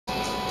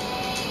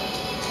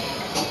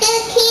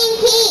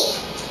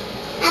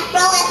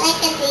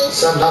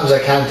Sometimes I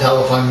can't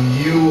tell if I'm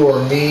you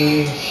or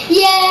me.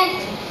 Yeah,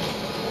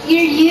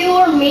 you're you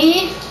or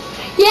me.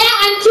 Yeah,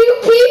 I'm two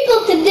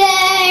people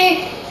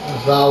today.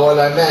 That's not what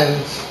I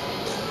meant.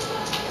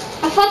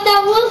 I thought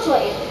that was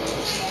what you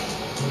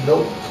meant.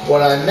 Nope.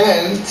 What I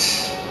meant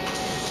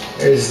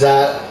is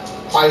that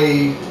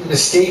I'm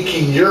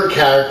mistaking your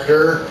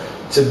character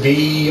to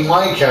be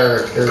my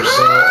character,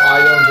 so I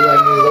don't do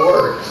any of the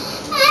work.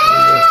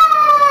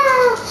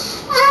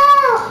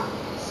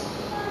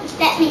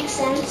 That makes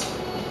sense.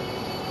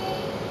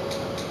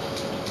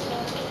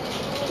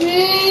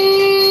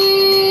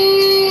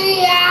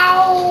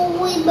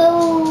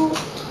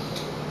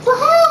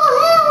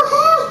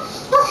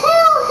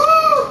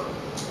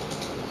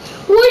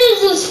 What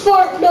is this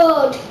fart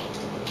dog?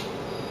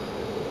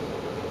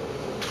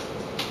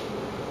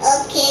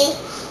 Okay.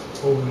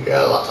 Oh, yeah,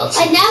 lots I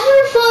of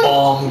never thought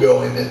bomb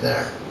going in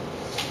there.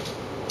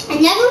 I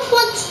never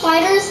thought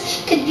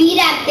spiders could be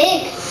that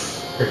big.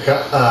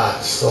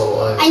 Still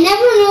alive. I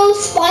never knew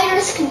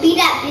spiders could be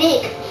that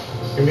big.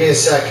 Give me a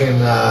second.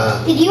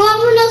 Did you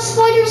ever know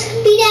spiders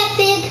could be that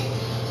big?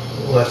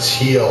 Let's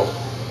heal.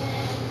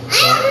 I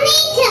don't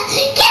need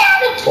to. Get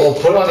out of Oh,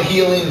 put on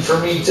healing for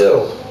me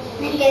too.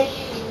 Okay.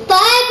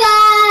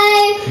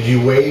 Bye Could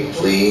you wait,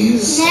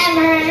 please? bye.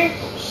 Never.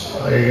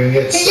 Oh, you're gonna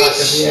get stuck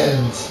at the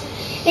end.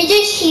 You're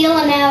just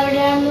healing out and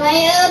I'm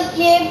like,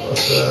 okay,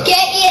 What's that?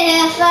 get your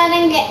health on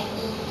and get.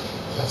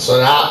 That's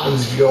what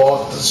happens if you go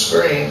off the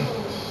screen.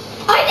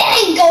 I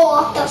didn't go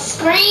off the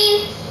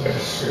screen.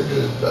 Yes, you're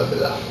just blah, blah,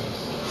 blah.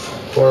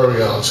 Where are we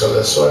going? Let's go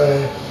this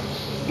way.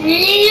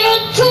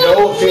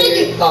 No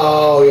fear.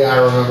 Oh yeah, I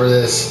remember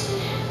this.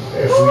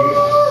 If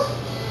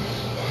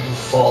we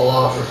fall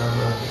off or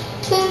something.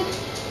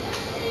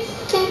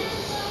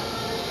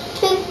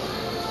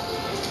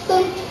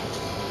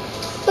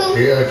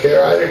 You okay,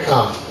 Ryder?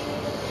 Come.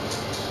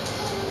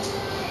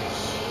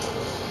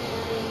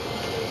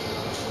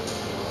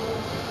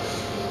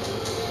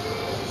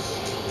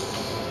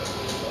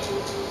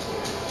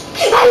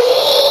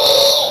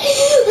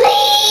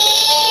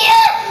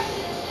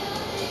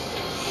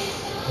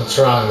 What's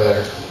wrong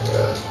there?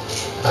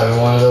 Having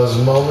one of those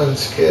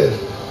moments, kid?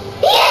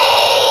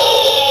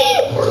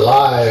 We're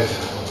live.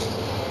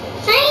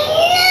 I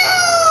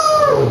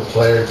know. Oh,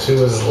 player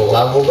 2 is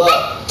leveled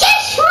up.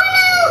 Just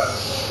wanna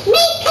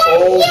make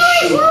Oh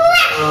shoot.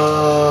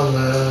 Oh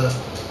man.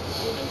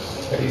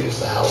 Gotta use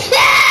the health.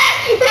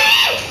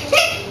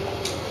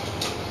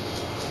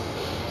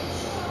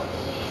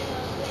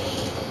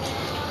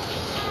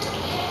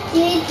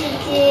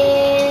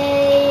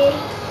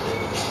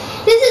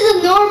 This is a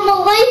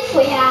normal life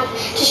we have.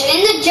 Just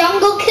in the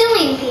jungle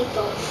killing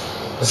people.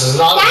 This is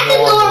not That's a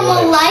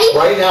normal life.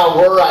 Right now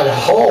we're at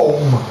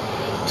home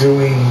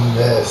doing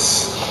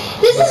this.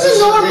 This is a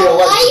isn't real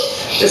normal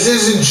life. This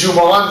isn't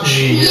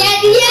Jumanji.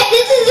 Yeah,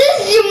 this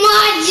is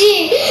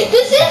Jumanji.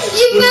 This is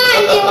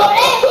Jumanji.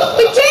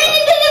 We turned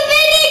into the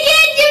video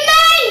game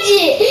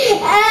Jumanji.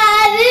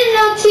 I didn't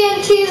know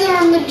TNTs are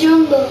in the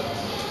jungle.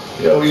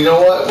 Yo, you know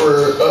what?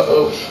 We're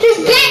There's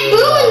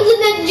baboons in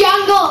the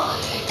jungle.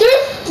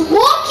 There's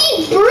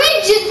walking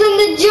bridges in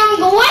the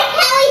jungle. Why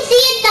can't we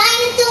see a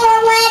dinosaur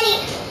already?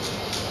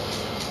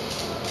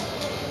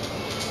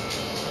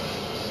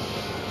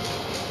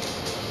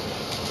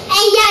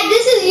 And yeah,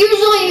 this is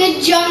usually in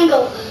the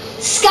jungle.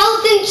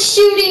 Skeletons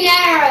shooting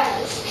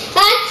arrows.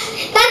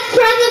 That's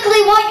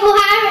practically what you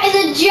have in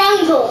the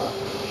jungle.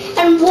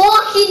 And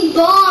walking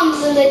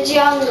bombs in the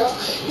jungle.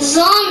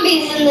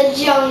 Zombies in the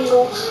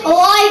jungle.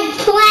 Alive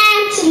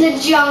plants in the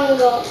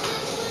jungle.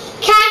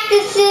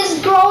 Cactuses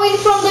growing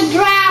from the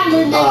ground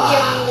in the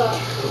jungle.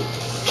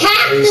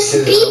 Cactus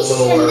beasts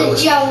in the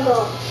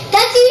jungle.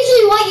 That's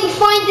usually what you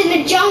find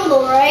in the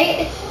jungle,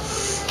 right?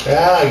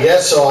 Yeah, I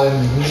guess so.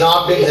 I've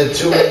not been to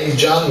too many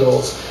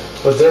jungles,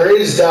 but there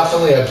is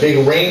definitely a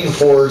big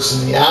rainforest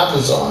in the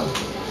Amazon,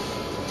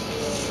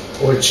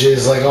 which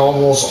is like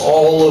almost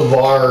all of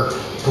our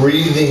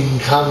breathing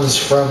comes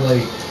from,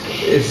 like,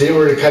 if they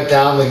were to cut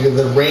down the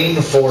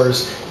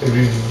rainforest, it would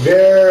be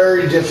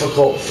very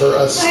difficult for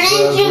us We're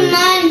to in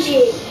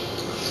Jumanji.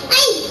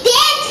 I'm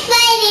dance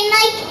fighting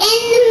like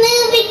in the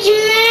movie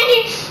Jumanji.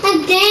 I'm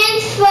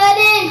dance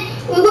fighting.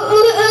 Ooh,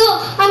 ooh, ooh.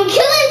 I'm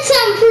killing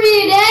some for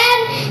you, Dad.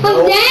 I'm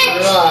Nope, dance.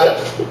 you're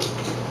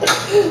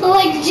not.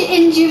 Like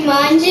in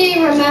Jumanji,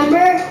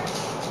 remember?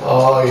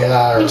 Oh yeah,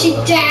 I When she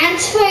remember.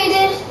 dance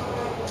fighted.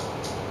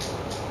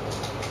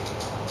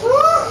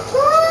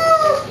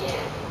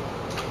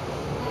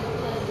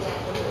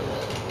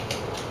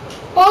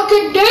 I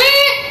could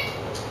dance.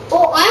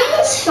 Oh, I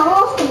almost fell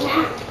off the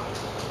map.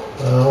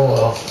 Oh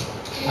well.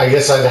 I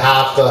guess I'd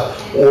have to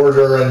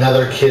order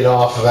another kid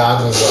off of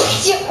Amazon.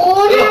 Did you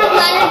order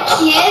another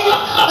kid?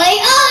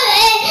 Like,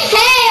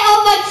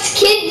 my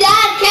kid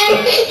died.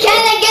 Can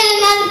I get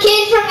another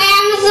kid from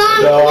Amazon?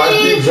 No, I'd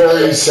be please?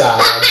 very sad.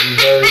 I'd be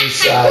very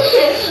sad.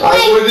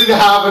 I wouldn't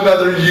have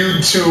another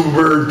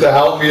YouTuber to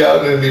help me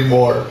out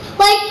anymore.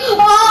 Like,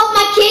 oh,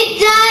 my kid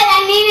died.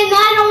 I need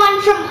another one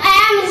from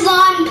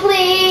Amazon,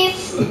 please.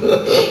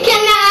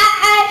 Can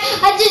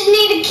I just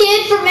need a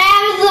kid from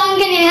Amazon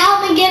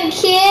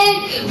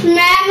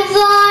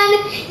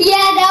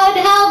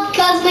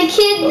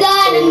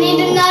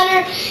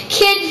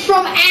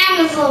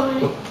Amazon.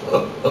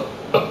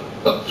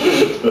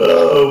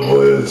 Oh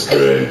boy, that's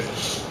great.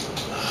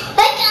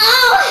 Like,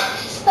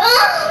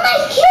 my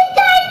kid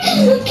died.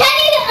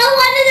 Kenny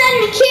wanted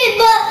another kid,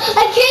 but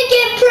I can't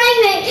get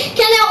pregnant.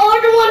 Can I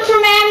order one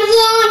from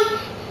Amazon?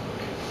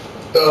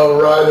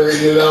 Oh, Ryder,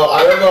 you know,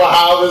 I don't know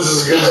how this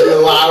is going to be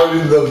allowed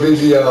in the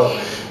video,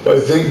 but I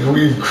think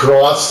we've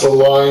crossed the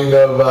line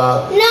of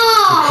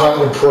No.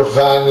 kind of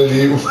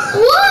profanity.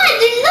 What?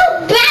 There's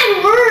no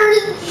bad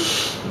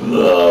words.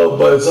 No,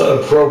 but it's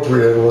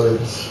inappropriate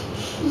words.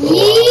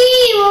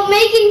 Yee, we're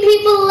making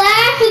people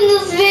laugh in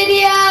this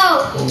video.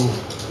 Ooh.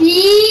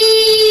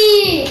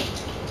 Yee.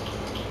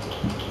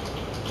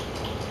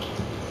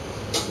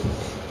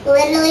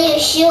 Literally, you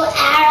shoot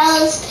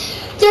arrows.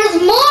 There's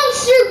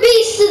monster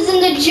beasts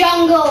in the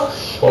jungle.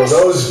 Well,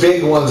 those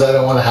big ones I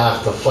don't want to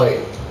have to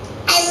fight.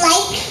 I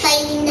like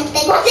fighting the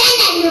big ones and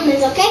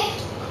Endermans, okay?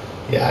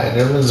 Yeah,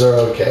 Endermans are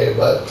okay,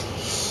 but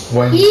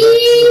when you get to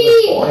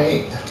the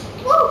point...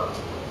 Whoa.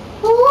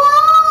 Whoa.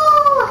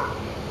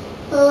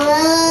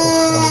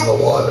 From the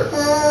water.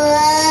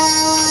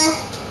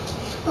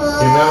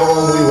 You remember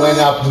when we went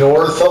up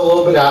north a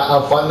little bit,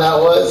 how fun that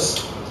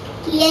was?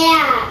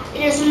 Yeah,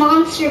 there's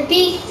monster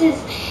beasts.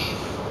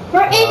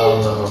 We're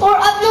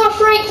up north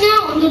right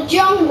now in the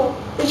jungle.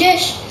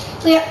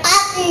 We're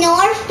up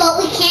north, but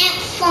we can't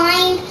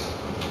find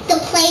the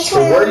place so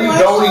where are you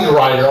going,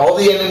 Ryder? All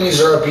the enemies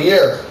are up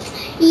here.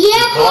 Yeah,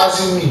 you're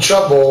causing me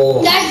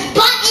trouble. There's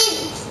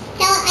buttons.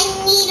 No, I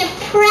need to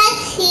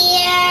press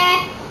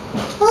here.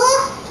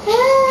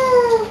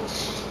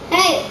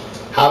 Hey.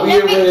 How do we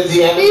get rid of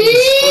the enemies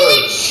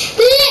first?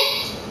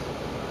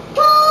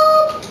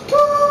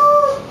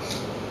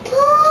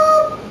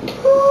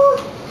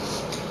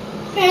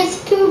 There's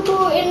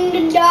poo-poo in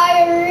the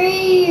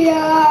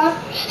diarrhea.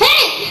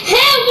 Hey,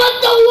 what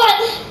the what?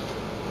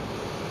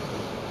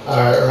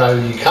 Alright,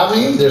 Ryder, you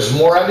coming? There's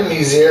more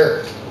enemies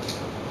here.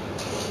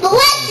 But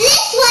what's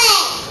this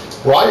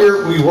way? Ryder,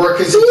 we work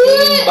as a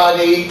team,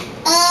 buddy.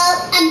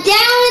 I'm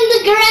down in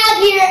the ground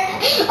here.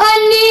 I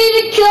need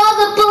to call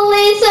the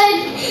police. I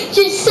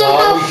just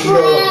somehow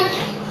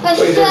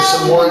there's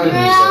some more enemies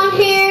ground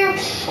here.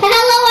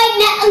 Hello,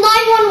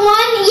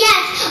 911?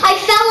 Yes, I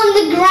fell on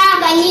the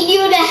ground. I need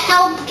you to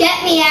help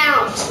get me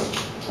out.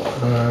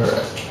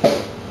 Alright.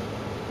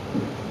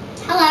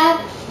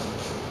 Hello.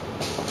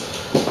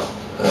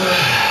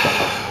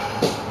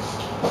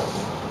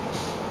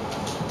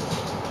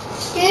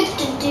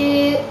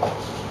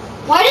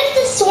 Why does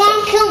the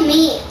swamp kill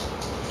me?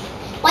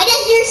 Why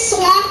does your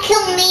swamp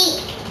kill me?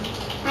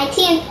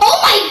 Oh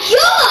my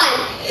god!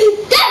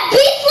 That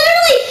beast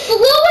literally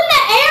flew in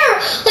the air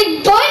like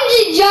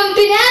bungee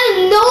jumping out of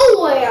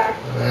nowhere.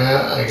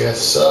 Yeah, I guess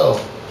so.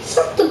 It's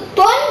like the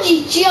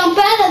bungee jump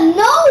out of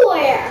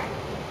nowhere.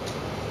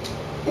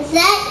 Is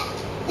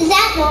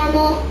that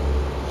normal?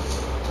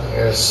 I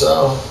guess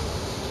so.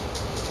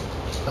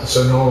 That's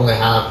what normally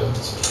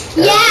happens.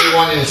 Yeah.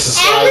 Everyone in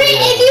society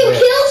if you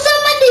kill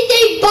somebody,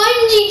 they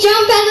bungee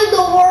jump out of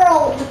the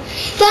world.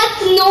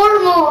 That's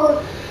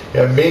normal.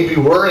 Yeah, maybe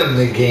we're in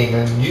the game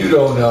and you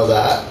don't know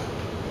that.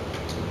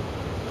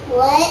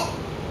 What?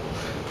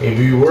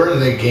 Maybe we're in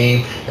the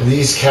game and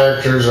these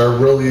characters are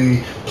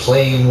really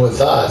playing with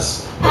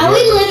us. Are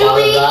we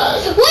literally?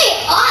 Wait,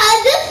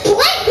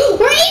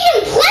 we're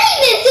even playing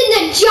this in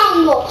the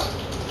jungle.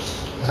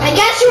 I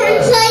guess we're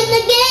inside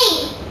the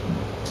game.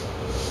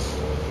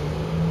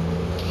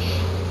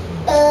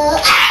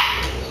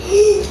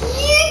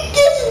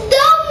 This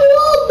dumb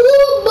wall blew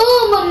a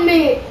bomb on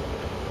me.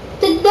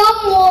 The dumb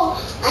wall.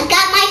 I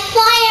got my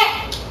fire.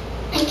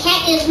 I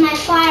can't use my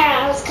fire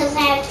arrows because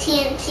I have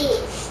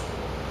TNTs.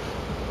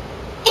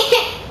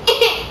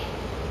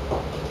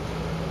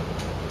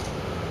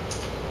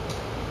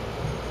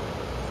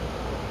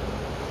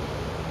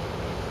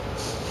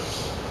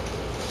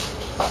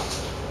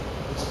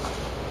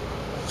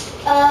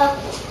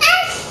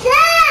 I'm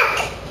stuck.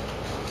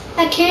 I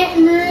can't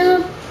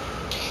move.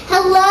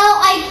 Hello,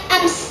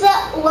 I'm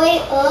stuck.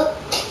 Wait up.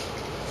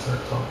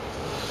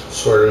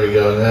 So where do we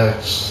go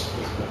next?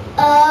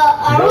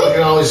 Are we? We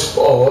can always.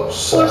 Oh,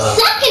 whoops. We're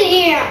stuck in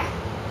here.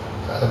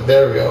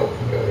 There we go. We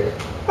can go here.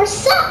 We're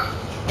stuck.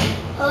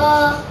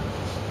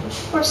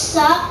 We're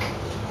stuck.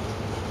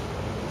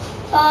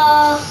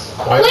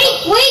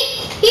 Wait.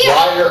 Here.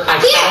 Ryder, I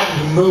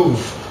can't move.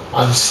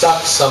 I'm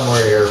stuck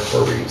somewhere here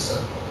for a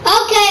reason.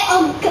 Okay,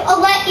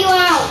 I'll let you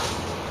out.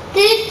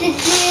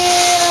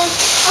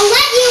 I'll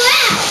let you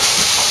out.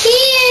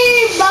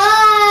 Here,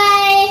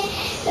 bye.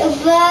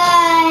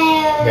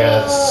 Bye.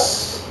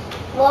 Yes.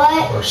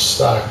 What? We're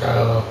stuck. I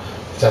don't know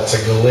if that's a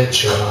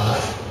glitch or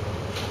not.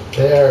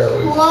 There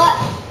we go. What?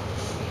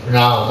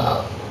 Now I'm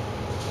out.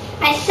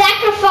 I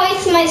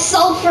sacrificed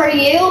myself for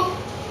you.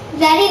 Does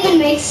that even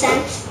make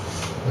sense?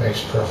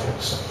 Makes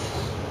perfect sense.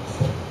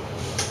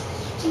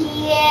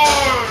 Yeah.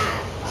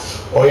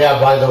 Oh yeah,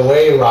 by the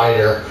way,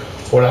 Ryder,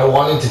 what I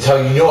wanted to tell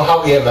you, you know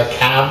how we have a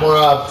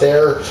camera up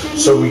there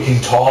so we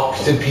can talk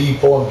to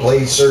people and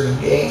play certain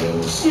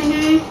games?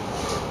 Mm-hmm.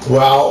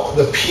 Well,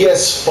 the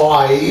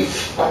PS5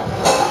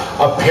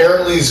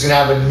 apparently is going to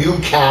have a new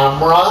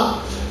camera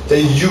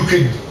that you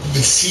could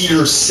see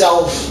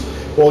yourself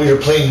while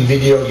you're playing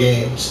video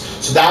games.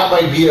 So that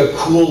might be a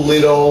cool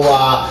little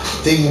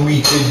thing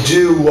we could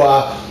do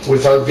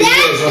with our videos.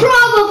 That's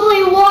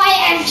probably why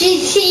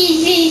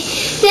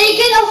FGTV, they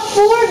can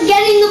afford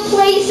getting the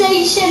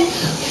PlayStation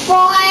 5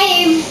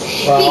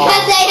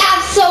 because they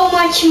have so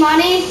much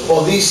money.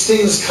 Well, these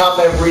things come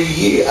every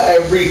year,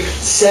 every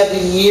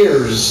 7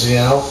 years, you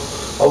know.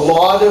 A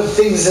lot of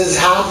things has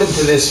happened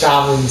to this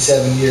family in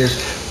 7 years,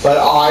 but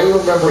I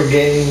remember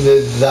getting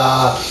the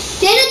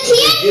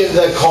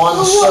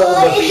console,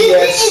 the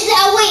PS.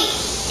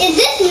 Is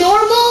this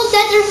normal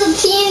that there's a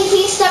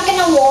TNT stuck in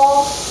a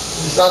wall?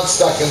 It's not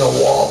stuck in a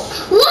wall.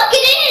 Look,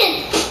 it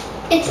is!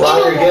 It's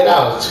Ryder, in a get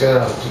wall. out. Get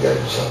out. You got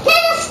yourself.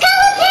 There's a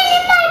skeleton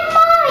in my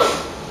mind!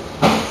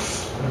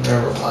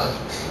 Never mind.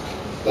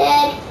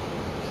 Dead.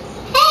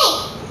 Hey!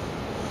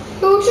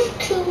 Who just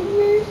killed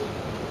me?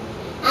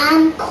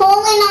 I'm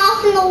cooling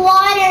off in the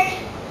water.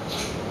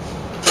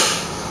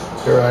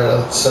 You're right.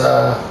 Let's.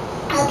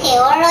 Okay,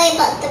 what are we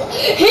about to...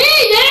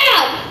 Hey,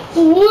 Dad!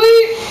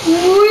 Wait.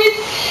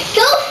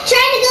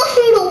 Try to go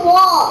through the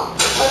wall.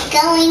 We're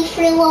going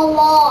through a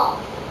wall.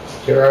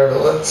 Gerard,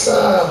 let's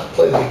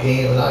play the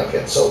game and not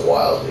get so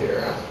wild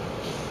here.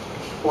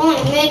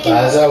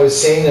 As I was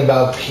saying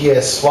about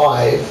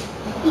PS5,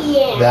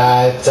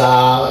 that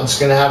it's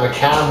going to have a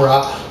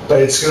camera,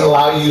 but it's going to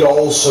allow you to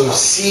also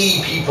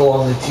see people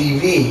on the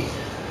TV.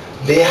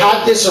 They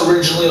had this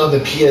originally on the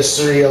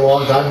PS3 a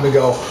long time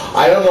ago.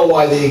 I don't know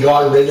why they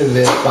got rid of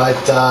it,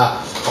 but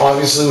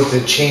obviously with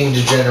the change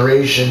of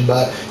generation.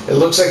 But it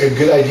looks like a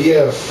good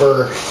idea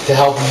to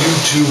help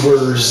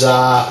YouTubers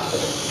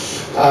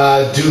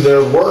do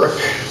their work.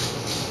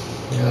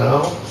 You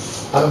know,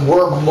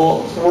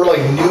 we're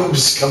like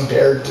noobs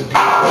compared to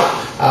people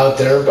out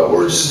there, but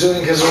we're just doing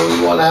it because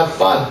we want to have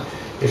fun.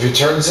 If it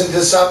turns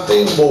into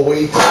something, we'll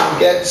wait till it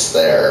gets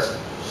there.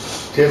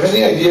 Do you have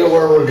any idea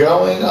where we're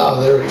going?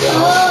 Oh, there we go.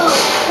 Oh,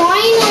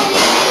 finally.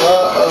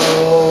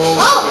 Uh-oh.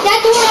 Oh,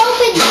 that door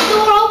opened.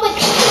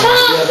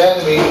 We have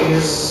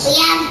enemies. We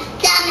have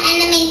dumb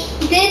enemies.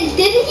 Didn't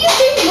you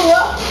do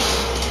book?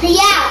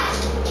 Yeah.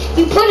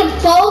 You put a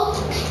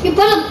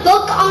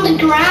book on the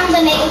ground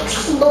and it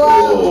explodes.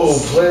 Oh,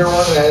 player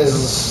one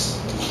has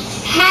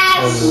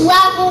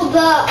leveled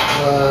up.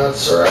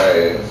 That's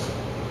right.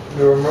 Do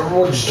you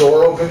remember which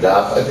door opened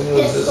up? I think it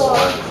was this door.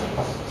 one.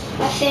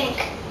 I think.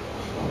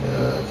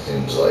 Yeah, it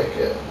seems like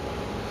it.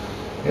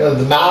 You know,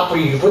 the map, where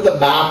you can put the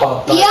map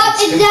up. Yep,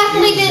 it's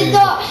definitely this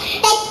door. I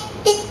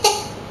think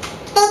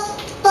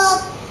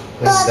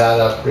that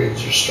upgrades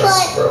your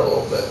strength for a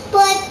little bit.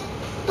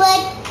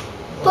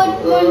 But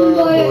one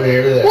more. Over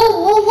here, there.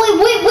 Whoa,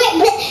 wait.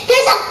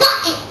 There's a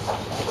button.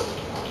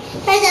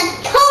 There's a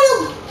total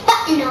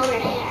button over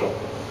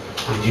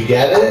there. Did you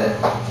get it?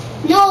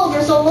 No,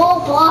 there's a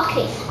wall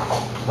blocking.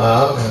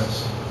 Oh,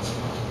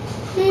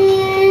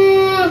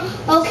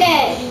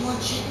 Okay.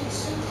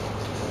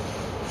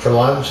 for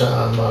lunch,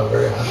 I'm not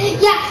very hungry.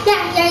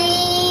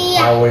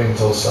 Yeah. I'll wait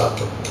until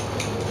supper.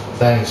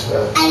 Thanks,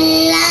 Beth. I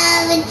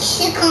love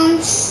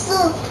chicken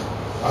soup.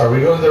 Are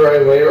we going the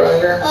right way,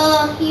 Ryder?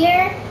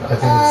 Here. I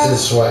think it's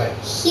this way.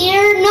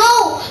 Here,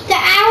 no. The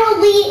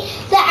arrow lead.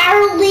 I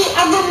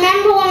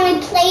remember when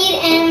we played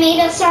and it made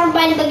us start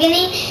by the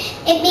beginning.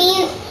 It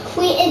means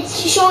it's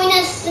showing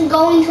us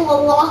going to a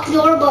locked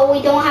door, but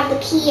we don't have the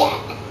key yet.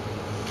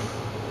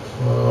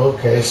 Well,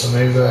 okay, so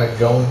maybe I'm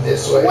going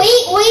this way. Wait.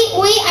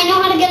 I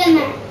know how to get in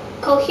there.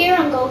 Go here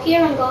and go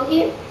here and go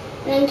here,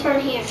 and then turn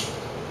here.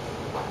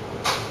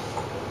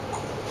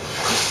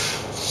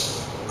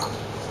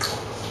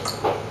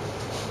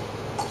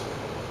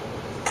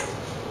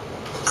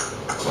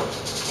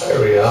 There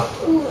we go.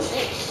 Ooh.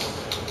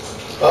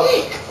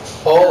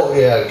 Oh,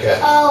 yeah, okay.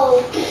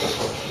 Oh.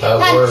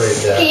 I worried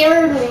that.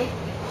 Scared me.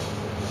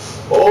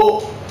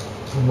 Oh,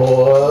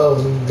 boy,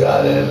 we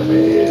got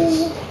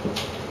enemies.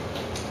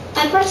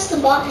 I pressed the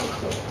button.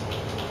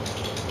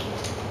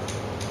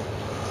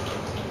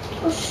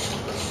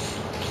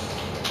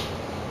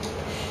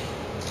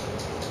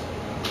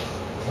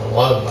 A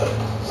lot of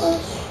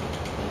buttons.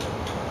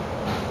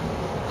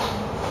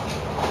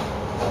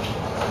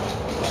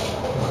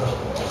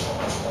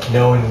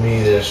 Knowing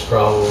me, there's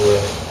probably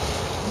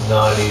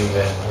not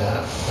even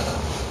that.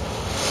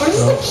 Where's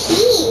the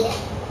key?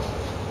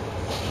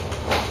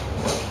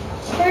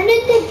 Where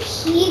did the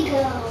key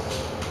go?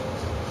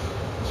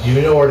 Do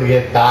you know where to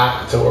get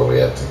back to where we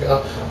have to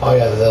go? Oh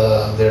yeah,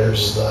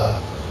 there's the.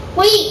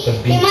 Wait, the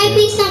it might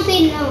be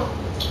something. No.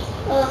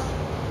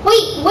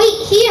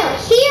 Wait, here.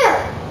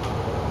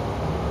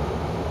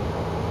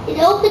 It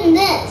opened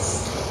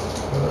this.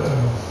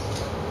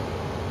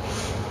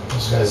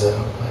 These guys, I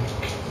don't like.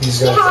 These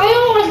guys. Yeah, I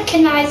don't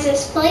recognize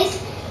this place.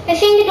 I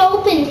think it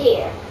opened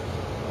here.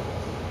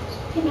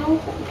 It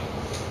opened.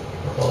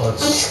 Well, I'm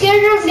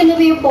scared there's gonna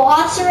be a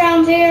boss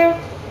around here.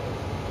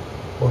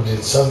 Or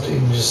did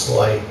something just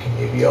like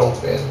maybe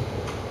open?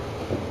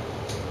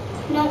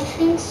 I don't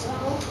think so.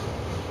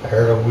 I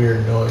heard a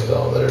weird noise.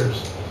 Oh,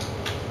 there's.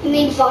 You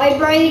mean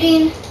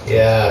vibrating?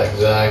 Yeah,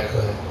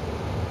 exactly.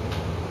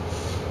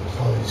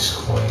 All these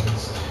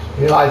coins.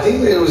 You know, I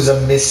think that it was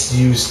a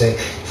misuse thing.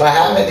 If I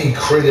have any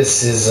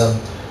criticism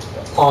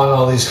on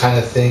all these kind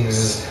of things,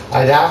 is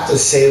I'd have to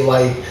say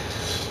like,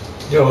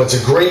 you know, it's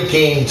a great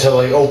game to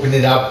like open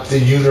it up the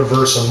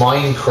universe of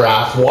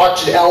Minecraft.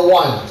 Watch it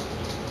L1.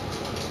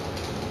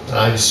 And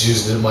I just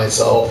used it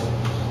myself.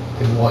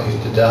 Didn't want you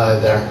to die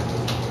there.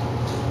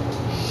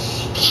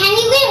 Can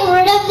you get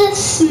rid of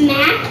this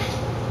map?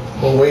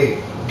 Well, wait.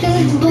 Because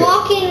it's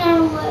blocking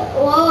our way.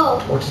 Whoa.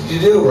 What did you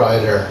do,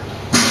 Ryder?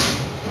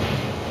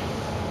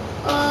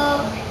 I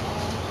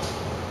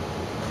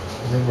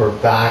think we're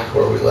back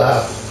where we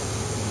left.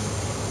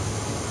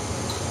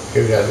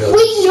 Okay, we gotta be able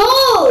Wait,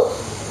 no!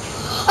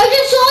 I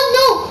just saw,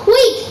 no,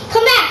 wait,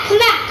 come back.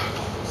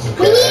 Okay.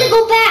 We need to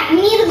go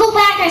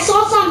back, I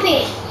saw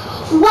something.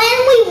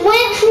 When we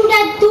went through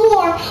that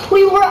door,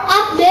 we were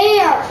up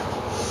there.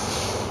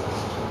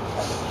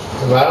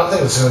 Well, I don't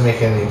think it's gonna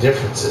make any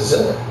difference, is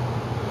it?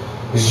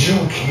 Because you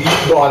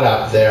got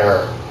up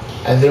there,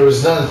 and there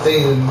was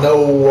nothing,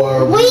 no...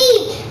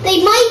 Wait,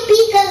 they might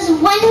be, because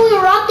when we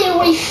were up there,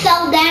 we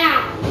fell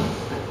down.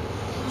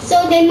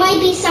 So there might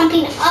be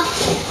something up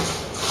there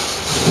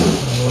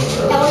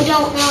that we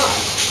don't know.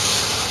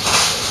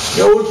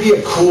 You know, it would be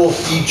a cool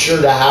feature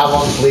to have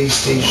on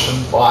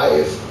PlayStation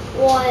 5.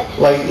 What?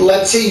 Like,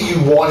 let's say you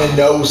want to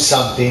know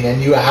something,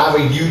 and you have a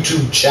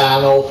YouTube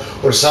channel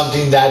or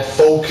something that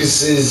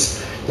focuses...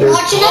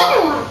 Watch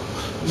another one.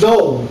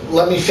 No,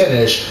 let me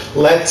finish.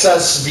 Lets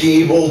us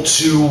be able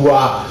to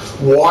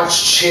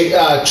watch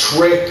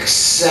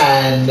tricks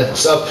and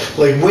stuff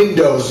like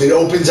windows. It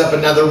opens up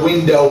another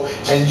window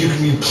and you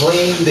can be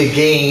playing the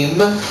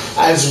game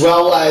as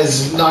well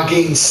as not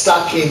getting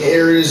stuck in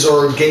areas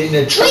or getting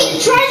a treasure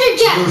Wait, treasure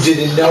chest. you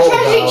didn't know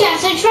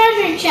about. A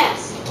treasure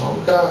chest.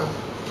 Okay.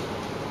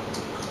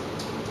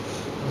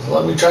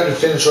 Let me try to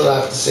finish what I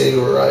have to say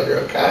to a writer,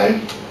 okay?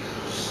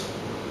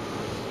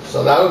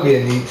 So that would be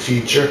a neat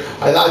feature.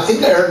 I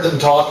think I heard them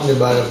talking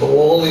about it, but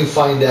we'll only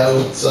find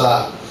out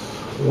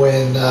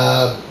when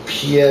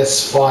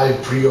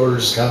PS5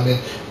 pre-orders come in.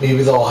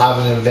 Maybe they'll have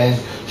an event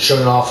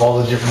showing off all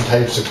the different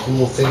types of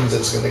cool things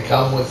that's going to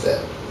come with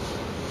it.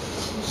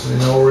 So you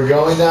know where we're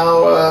going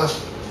now?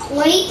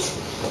 Wait,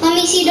 let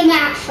me see the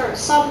map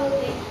first. Stop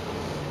moving.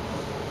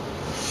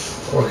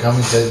 We're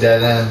coming to a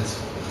dead end.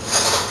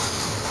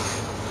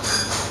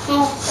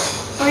 Oh,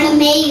 we're in a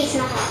maze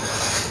now.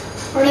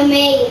 We're in a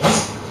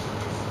maze.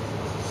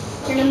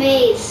 We're in a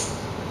maze.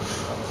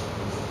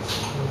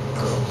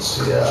 Let's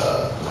see,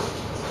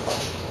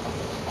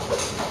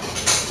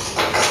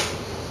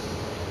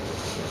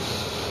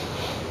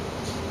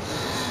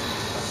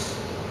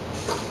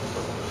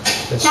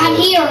 Not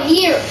here.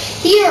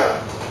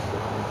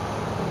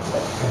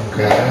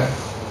 Okay.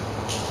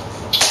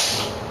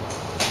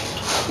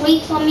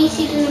 Wait, let me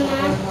see the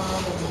map.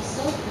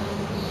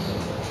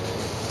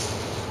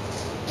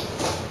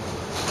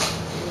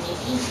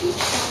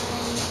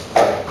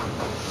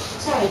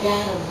 Sorry,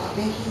 Dad, I'm not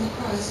making the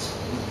crust.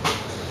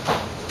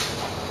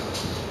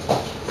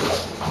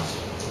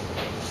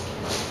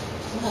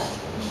 What?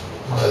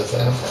 That's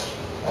it.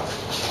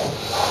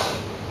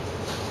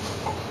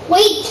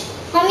 Wait,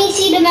 let me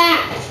see the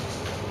map.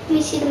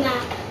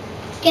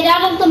 Get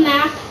out of the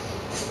map.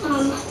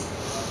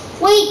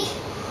 Wait.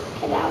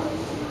 Get out of the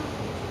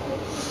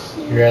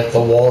map. You're at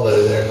the wall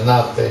there. There's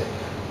nothing.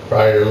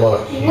 Ryder,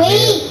 look.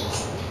 Wait.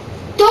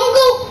 Don't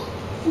go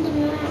to the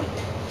map.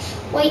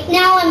 Wait,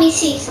 now let me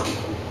see something.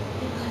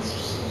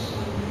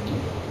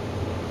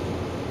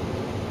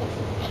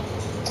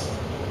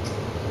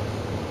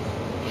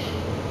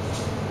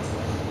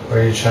 What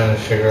are you trying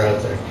to figure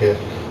out there, kid?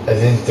 I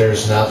think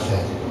there's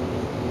nothing.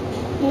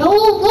 No,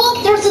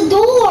 look, there's a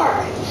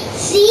door.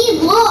 See,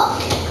 look.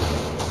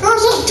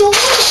 There's a door.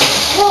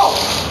 Whoa.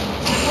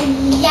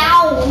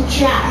 Ouch,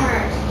 that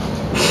hurt.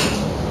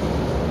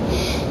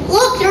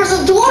 Look, there's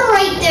a door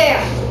right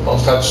there.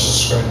 Don't touch the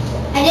screen.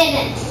 I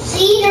didn't.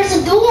 See, there's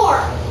a door.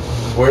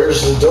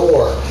 Where's the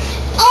door?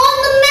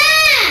 On the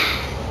map.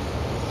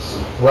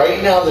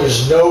 Right now,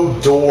 there's no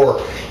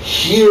door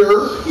here.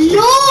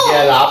 No.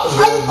 Get up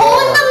and I'm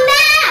on the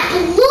map.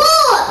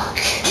 Look.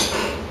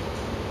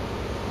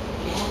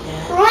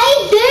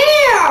 Right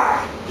there.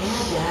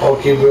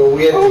 Okay, well,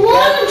 we have to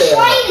get there.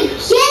 Trying to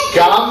get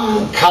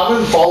Come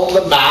and follow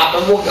the map,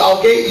 and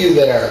I'll get you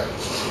there.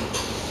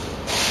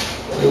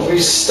 You'll be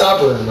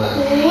stubborn, man.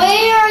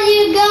 Where are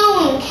you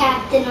going,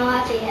 Captain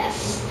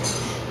Obvious?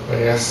 I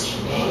guess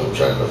I'm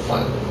trying to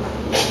find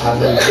how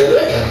they get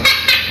there.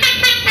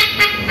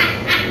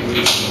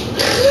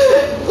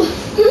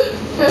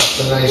 That's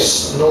a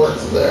nice snort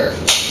there.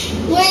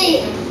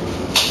 Wait.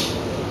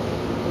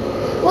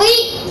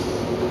 Wait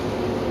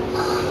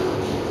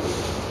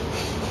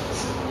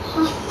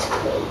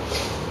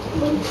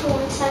for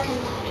 1 second,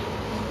 Dad.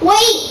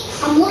 Wait!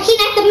 I'm looking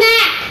at the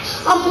map!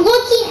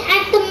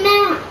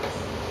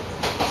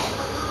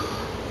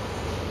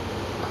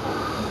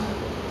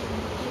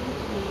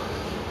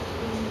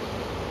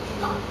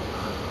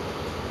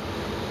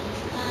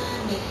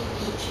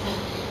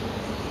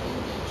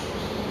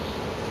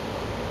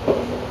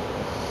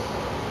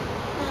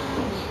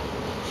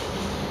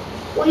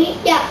 Wait,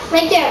 yeah,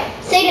 right there.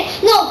 Stay there.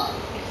 No,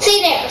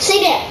 stay there.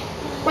 Stay there.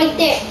 Right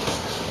there.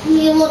 Let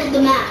me look at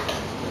the map.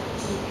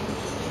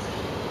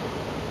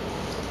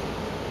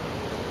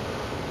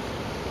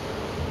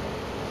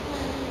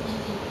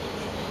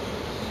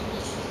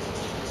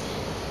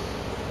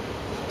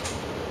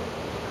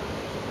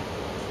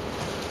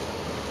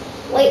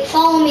 Wait,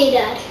 follow me,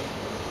 Dad.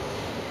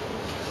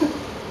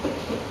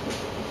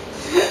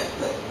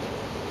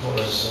 What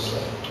is his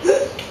name?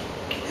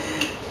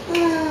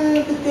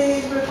 The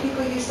days where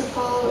people used to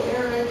follow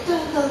Eric.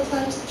 How the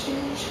times have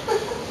changed.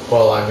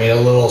 Well, I made a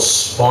little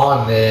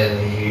spawn and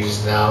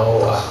he's now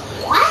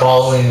What?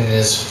 following in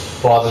his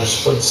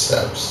father's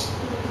footsteps.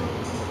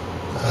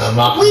 And I'm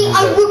not I gonna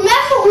use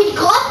remember we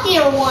got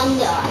there one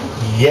time.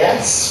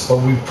 Yes, but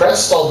we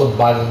pressed all the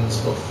buttons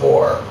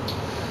before.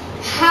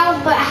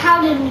 But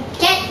how did we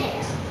get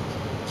there?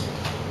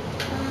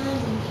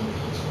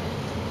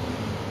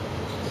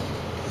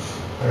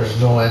 There's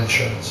no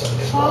entrance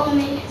Follow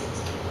anymore. me.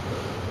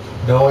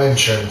 No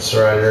entrance,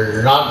 Ryder.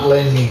 You're not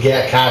letting me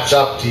catch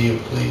up to you,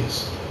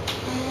 please.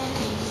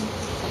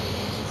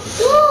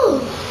 Ooh.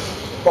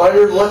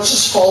 Ryder, let's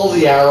just follow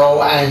the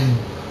arrow and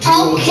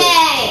deal with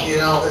Okay. it. You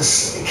know,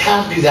 it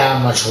can't be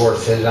that much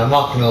worth it. I'm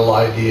not gonna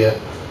lie to you.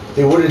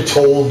 They would have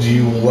told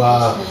you,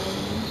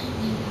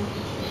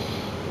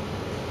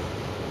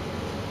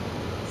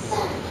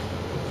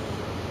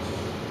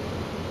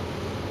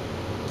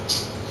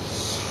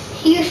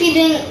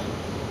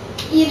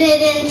 You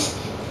didn't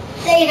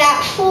say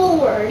that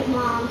forward,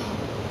 Mom.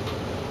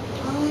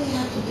 All you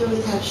have to do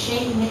is have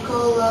Shane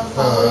Nickel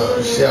follow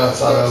you. see, I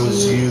thought I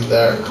was you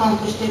there.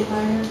 Accomplished it,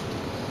 Ryder.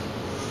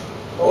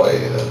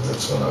 Boy,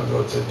 that's gonna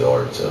go to the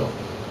door too.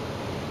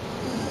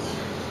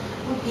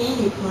 What game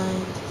are you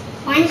playing?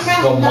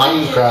 Minecraft. Well,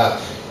 Dungeons.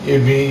 Minecraft.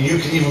 You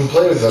can even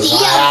play with us.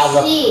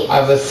 DLC. I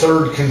have a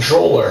third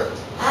controller.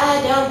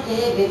 I don't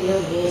play video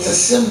It's a games.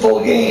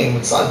 simple game.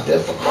 It's not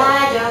difficult.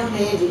 I don't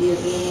play video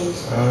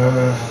games.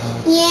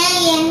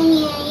 Yeah,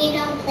 you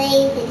don't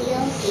play video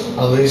games.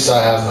 At least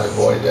I have my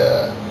boy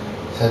to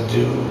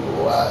do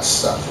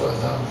stuff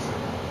with him.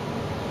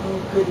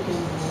 Oh, good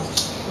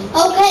goodness.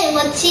 Okay,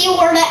 let's see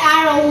where the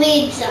arrow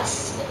leads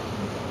us.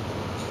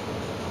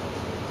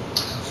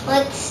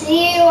 Let's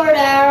see where the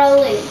arrow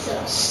leads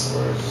us.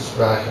 We're just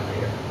back up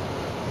here.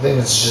 I think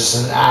it's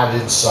just an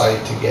added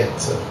site to get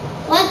to.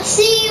 Let's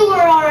see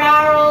where our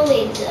arrow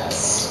leads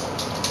us.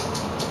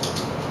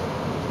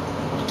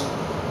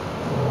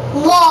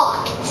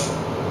 Locked.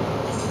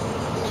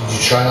 Did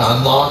you try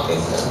unlocking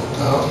that?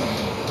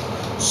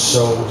 No.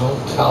 So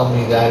don't tell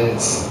me that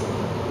it's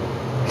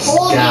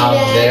Told you down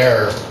that.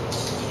 there.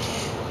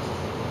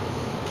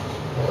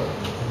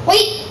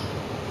 Wait.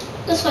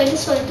 This way,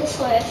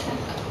 I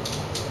think.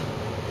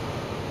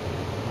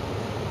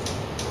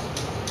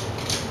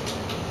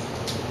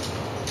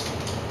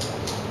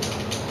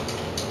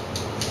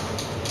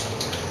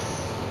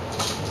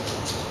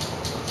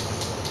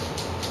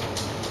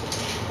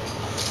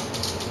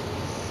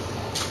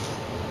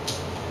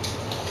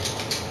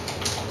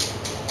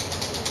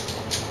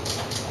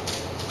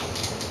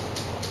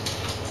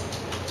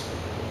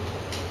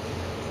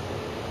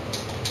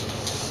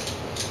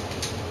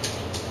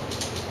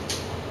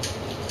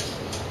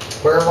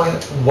 Where am I?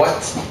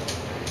 What?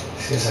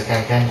 Seems like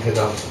I can't get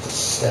off the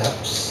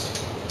steps.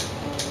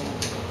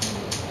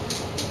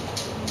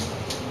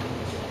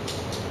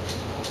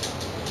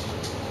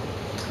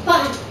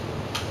 Button.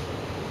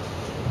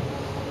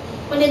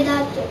 What did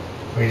that do?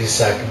 Wait a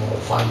second, we'll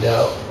find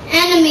out.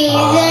 Enemies,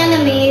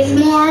 Enemies.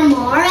 more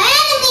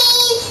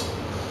enemies!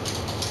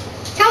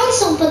 Can we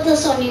still put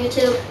this on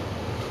YouTube?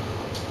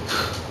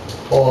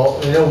 Well,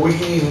 you know, we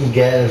can even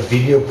get a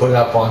video put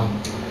up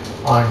on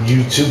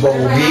YouTube, but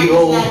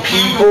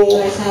people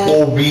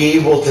will be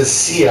able to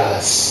see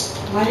us.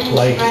 Why didn't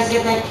Like- you guys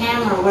get that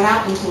camera? What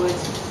happened to it?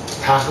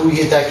 How can we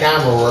get that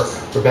camera,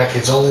 Rebecca?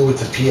 It's only with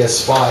the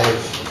PS5.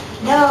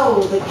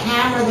 No, the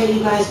camera that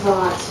you guys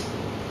bought.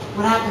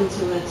 What happened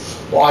to it?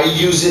 Well, I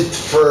use it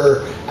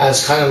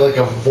as kind of like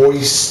a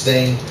voice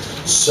thing,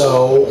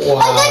 so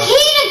Oh, the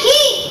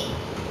key!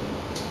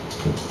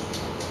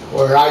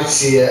 where I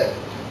see it,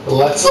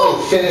 let's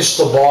like finish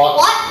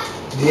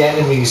the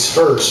enemies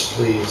first,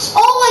 please.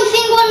 Oh, I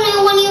think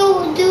when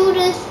you do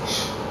this,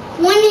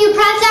 when you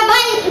press that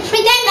button,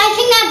 pretend I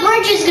think that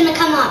bridge is gonna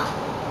come up.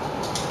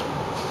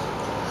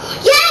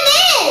 Yeah,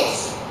 it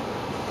is!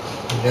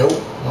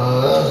 Nope.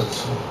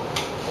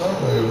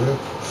 Maybe.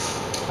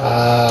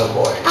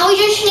 Boy. Now we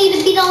just need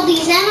to beat all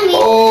these enemies.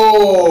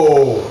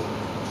 Oh!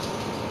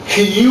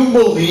 Can you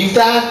believe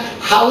that?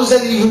 How is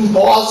that even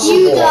possible?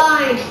 You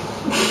died.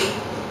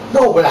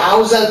 No, but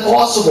how is that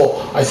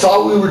possible? I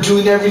thought we were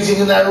doing everything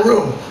in that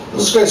room.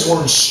 Those guys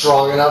weren't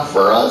strong enough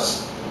for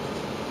us.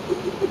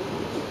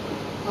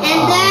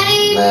 And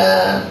Daddy?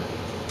 Man.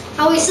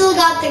 Oh, we still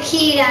got the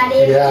key, Daddy.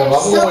 Yeah, There's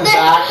I'm still going there.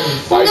 back and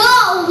fighting.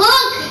 No,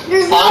 look!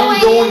 There's no way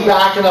I'm going in.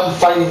 back and I'm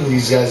fighting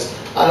these guys.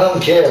 I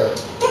don't care.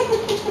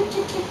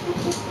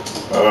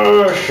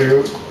 Oh,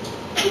 shoot.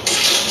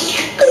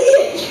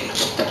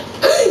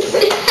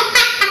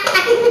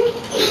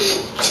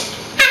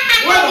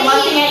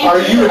 Are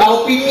you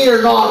helping me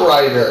or not,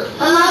 Ryder?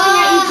 I'm laughing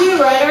at you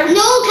too, Ryder.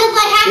 No, because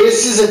I have.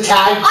 This is a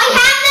tag. I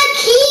have the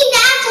key.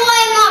 That's why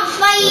I'm not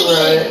fighting.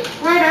 Right.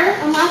 Ryder,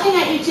 I'm laughing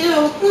at you too.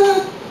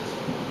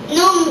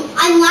 No,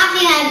 I'm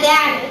laughing at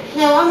Dad.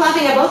 No, I'm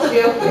laughing at both of you.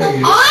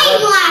 Yeah,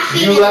 I'm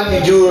laughing. You let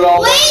me do it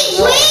all. by Wait,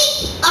 myself.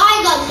 wait!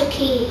 I got the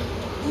key.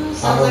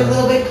 Sounds like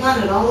Little Big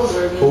Planet all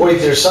over But again. wait,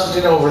 there's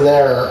something over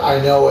there. I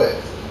know it.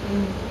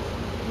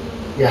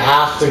 You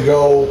have to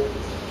go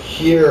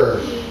here.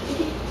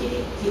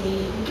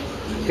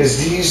 Because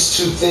these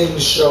two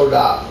things showed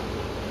up.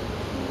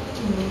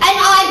 And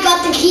I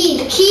got the key.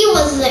 The key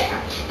was there.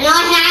 And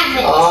I have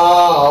it.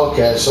 Oh,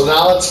 okay. So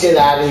now let's get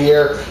out of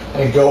here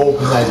and go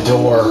open that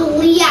door.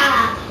 Oh,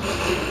 yeah.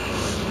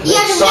 Yeah,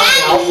 Next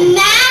time,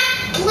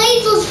 that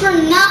place was for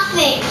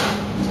nothing.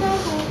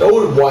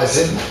 No, it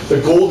wasn't.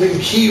 The golden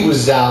key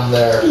was down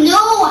there. No,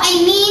 I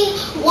mean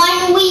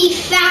when we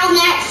found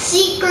that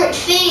secret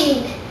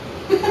thing.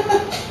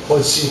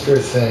 What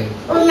secret thing?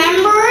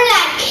 Remember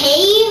that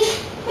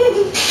cave?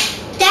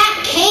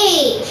 That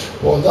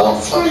cave Well, no.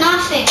 was for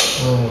nothing.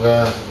 Oh,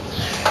 God.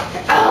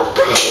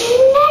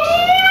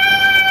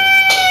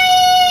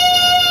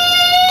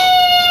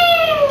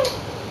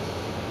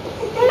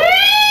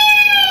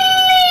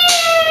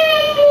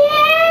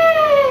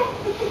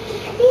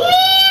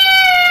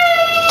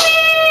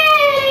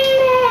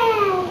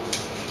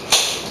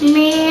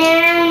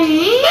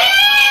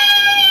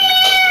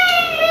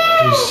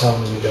 Please tell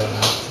me we don't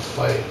have to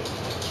fight.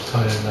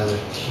 Find another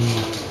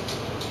key.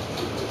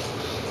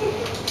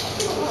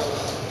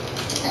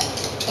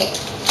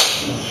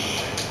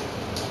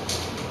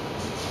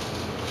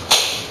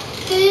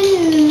 Here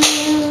we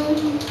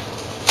go.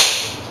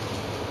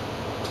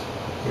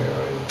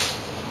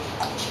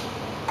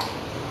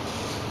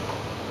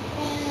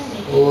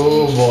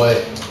 Oh boy.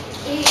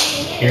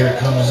 Here it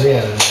comes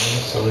in.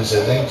 At least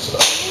I think so.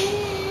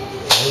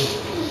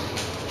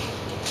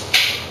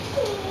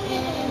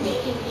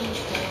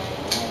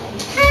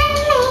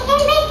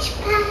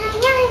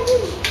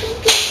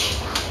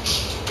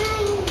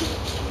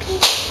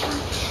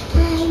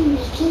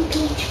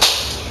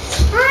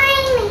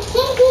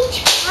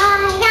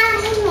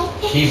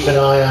 Keep an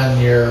eye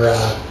on your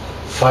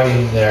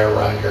fighting there,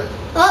 Ryder.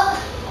 Oh,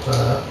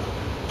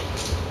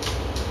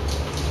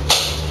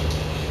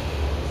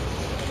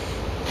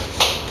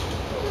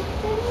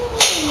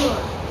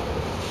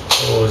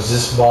 Oh, is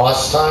this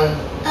boss time?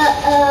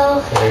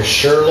 uh-oh. It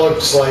sure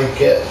looks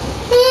like it.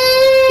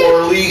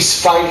 Or at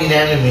least fighting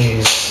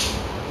enemies.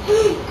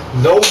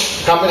 Nope,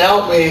 come and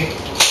help me.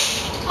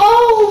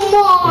 Oh We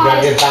gotta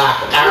my. get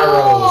back. Arrows.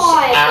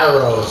 God.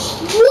 Arrows.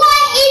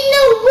 What in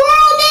the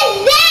world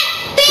is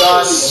that thing?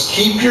 Just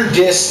keep your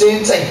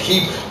distance and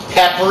keep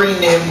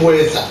peppering him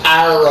with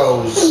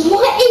arrows.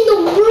 What in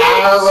the world?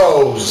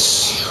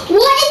 Arrows.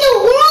 What in the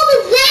world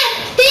is that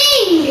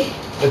thing?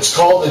 It's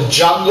called the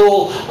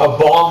Jungle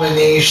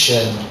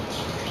Abomination.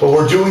 But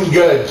we're doing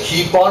good.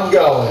 Keep on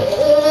going.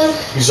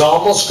 He's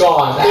almost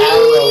gone.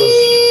 Arrows.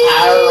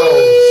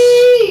 Arrows.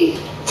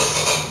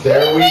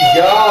 There we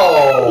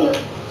go.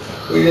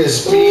 We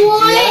just beat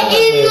What the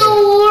in enemy. the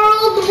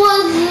world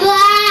was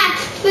that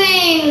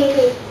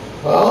thing?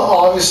 Well,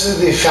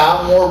 obviously they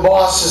found more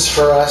bosses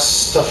for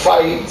us to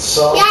fight,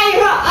 so Yeah,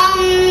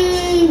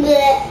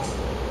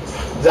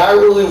 bleh. that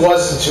really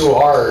wasn't too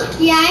hard.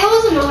 Yeah, it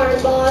wasn't a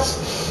hard boss.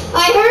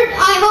 I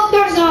hope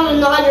there's not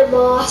another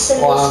boss in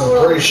Well, this I'm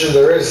world. pretty sure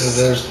there is, 'cause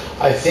there's,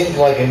 I think,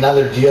 like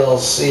another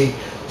DLC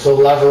to a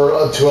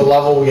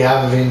level we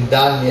haven't even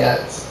done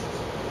yet.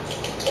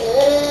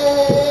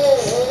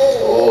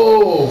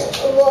 Oh,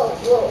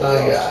 Whoa.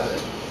 I got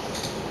it.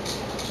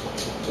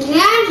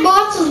 That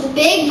boss was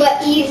big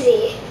but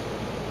easy.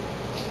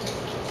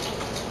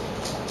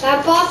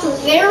 That boss was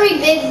very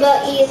big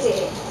but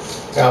easy.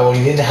 Yeah, well,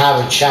 you didn't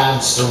have a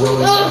chance to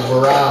really move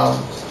around.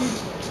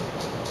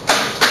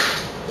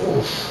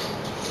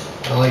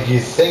 Oof. And like you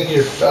think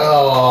you're,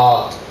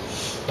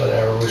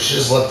 whatever. We should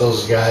just let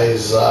those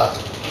guys. I'll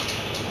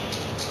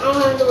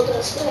handle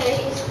this guy.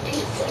 He's a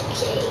piece of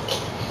cake.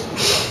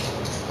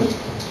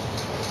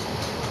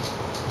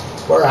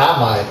 Where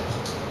am I?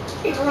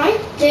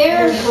 Right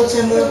there.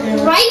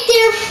 Right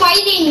there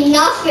fighting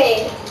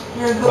nothing.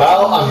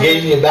 Well, I'm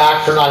getting you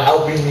back for not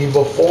helping me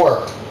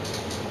before.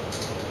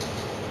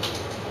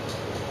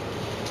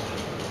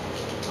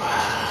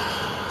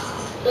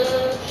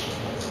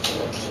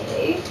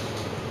 Okay.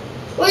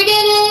 We did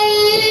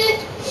it!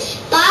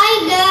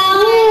 Bye,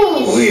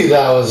 guys! Ooh,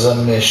 that was a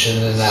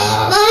mission and a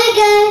half. Bye,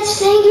 guys.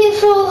 Thank you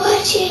for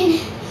watching.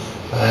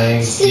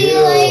 Thank See you.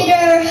 you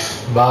later.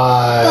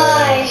 Bye.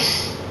 Bye.